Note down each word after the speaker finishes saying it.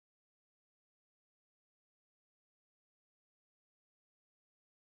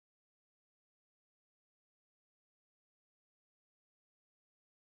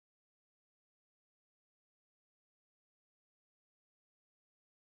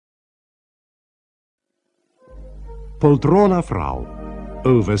Poltrona Frau,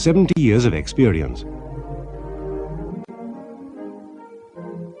 over 70 years of experience.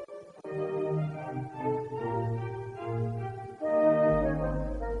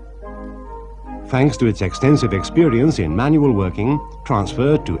 Thanks to its extensive experience in manual working,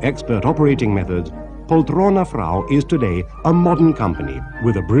 transferred to expert operating methods, Poltrona Frau is today a modern company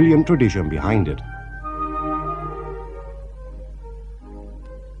with a brilliant tradition behind it.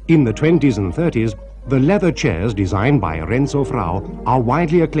 In the 20s and 30s, the leather chairs designed by Renzo Frau are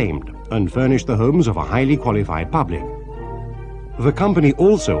widely acclaimed and furnish the homes of a highly qualified public. The company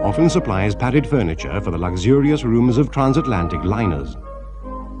also often supplies padded furniture for the luxurious rooms of transatlantic liners.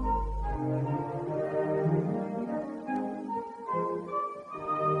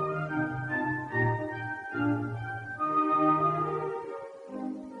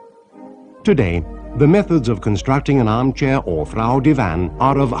 Today, the methods of constructing an armchair or Frau divan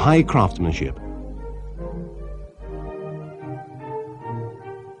are of high craftsmanship.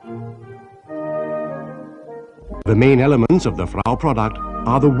 The main elements of the Frau product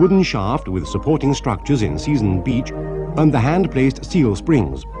are the wooden shaft with supporting structures in seasoned beech and the hand-placed steel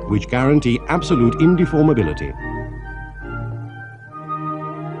springs, which guarantee absolute indeformability.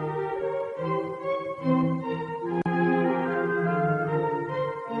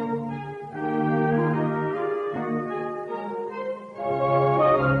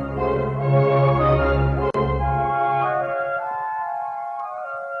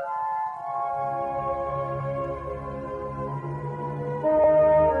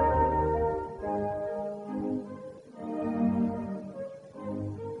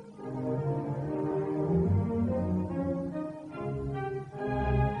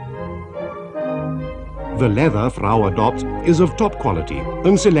 The leather Frau adopts is of top quality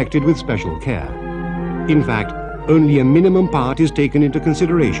and selected with special care. In fact, only a minimum part is taken into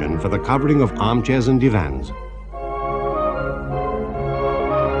consideration for the covering of armchairs and divans.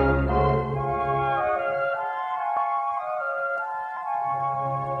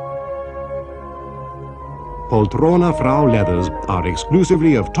 Poltrona Frau leathers are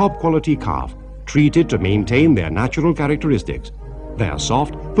exclusively of top quality calf, treated to maintain their natural characteristics. They are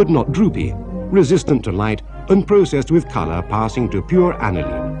soft but not droopy, resistant to light and processed with color passing to pure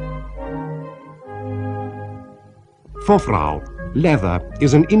aniline. For Frau, leather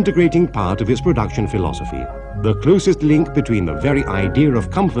is an integrating part of its production philosophy, the closest link between the very idea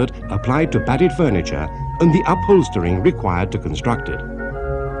of comfort applied to padded furniture and the upholstering required to construct it.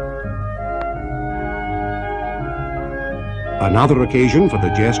 Another occasion for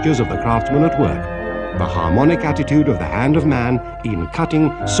the gestures of the craftsman at work, the harmonic attitude of the hand of man in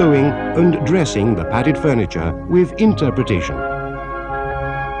cutting, sewing and dressing the padded furniture with interpretation.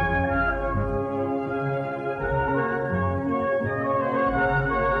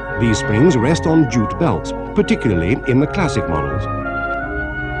 These springs rest on jute belts, particularly in the classic models.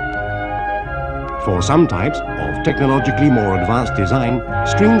 For some types of technologically more advanced design,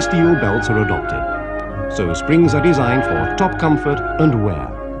 string steel belts are adopted. So springs are designed for top comfort and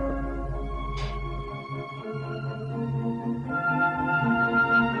wear.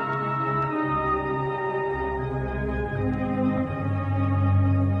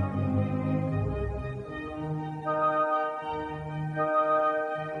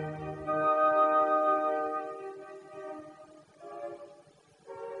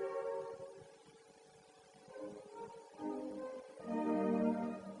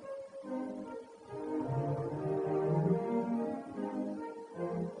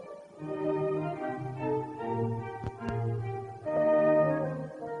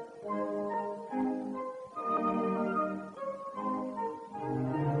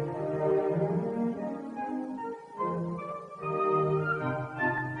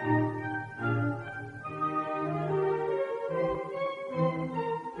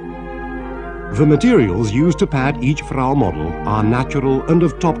 The materials used to pad each Frau model are natural and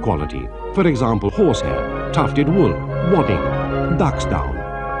of top quality. For example, horsehair, tufted wool, wadding, duck's down.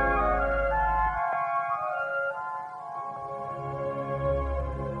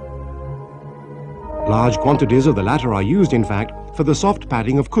 Large quantities of the latter are used, in fact, for the soft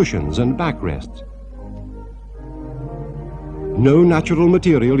padding of cushions and backrests. No natural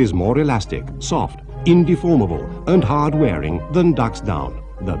material is more elastic, soft, indeformable and hard-wearing than duck's down,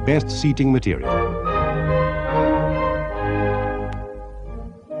 the best seating material.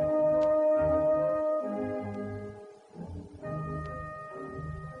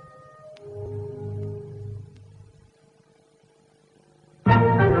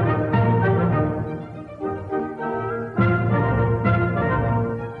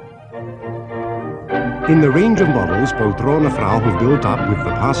 In the range of models Poltrona Frau have built up with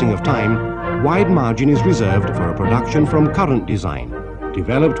the passing of time, wide margin is reserved for a production from current design,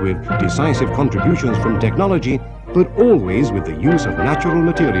 developed with decisive contributions from technology, but always with the use of natural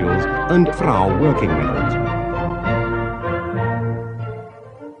materials and Frau working methods.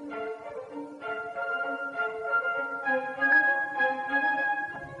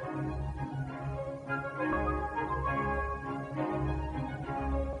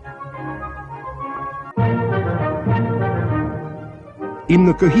 In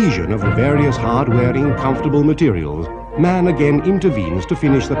the cohesion of the various hard-wearing, comfortable materials, man again intervenes to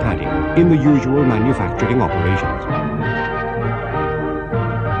finish the padding in the usual manufacturing operations.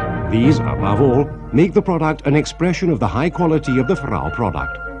 These, above all, make the product an expression of the high quality of the Frau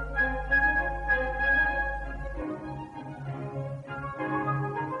product.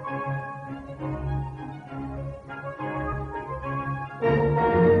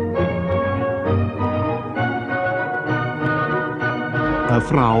 A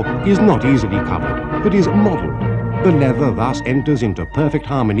Frau is not easily covered, but is modelled. The leather thus enters into perfect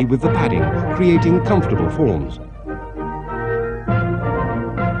harmony with the padding, creating comfortable forms.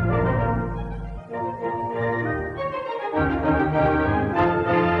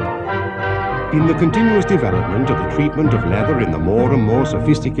 In the continuous development of the treatment of leather in the more and more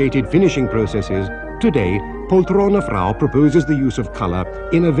sophisticated finishing processes, today, Poltrona Frau proposes the use of colour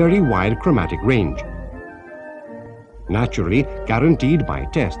in a very wide chromatic range, naturally guaranteed by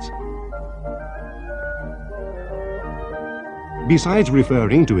tests. Besides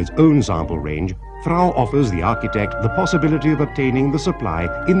referring to its own sample range, Frau offers the architect the possibility of obtaining the supply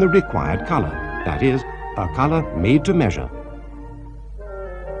in the required colour, that is, a colour made to measure.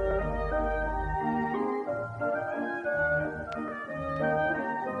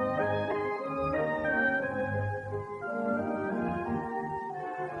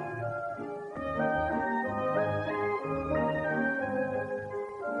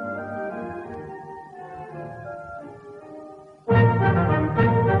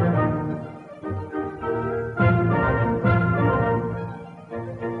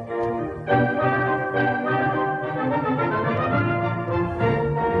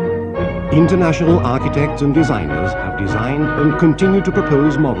 International architects and designers have designed and continue to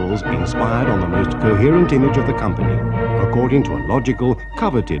propose models inspired on the most coherent image of the company, according to a logical,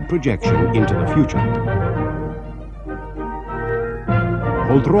 coveted projection into the future.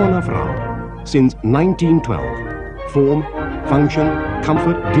 Poltrona Frau, since 1912. Form, function,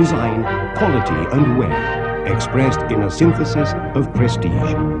 comfort, design, quality and wear, expressed in a synthesis of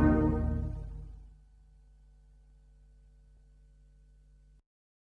prestige.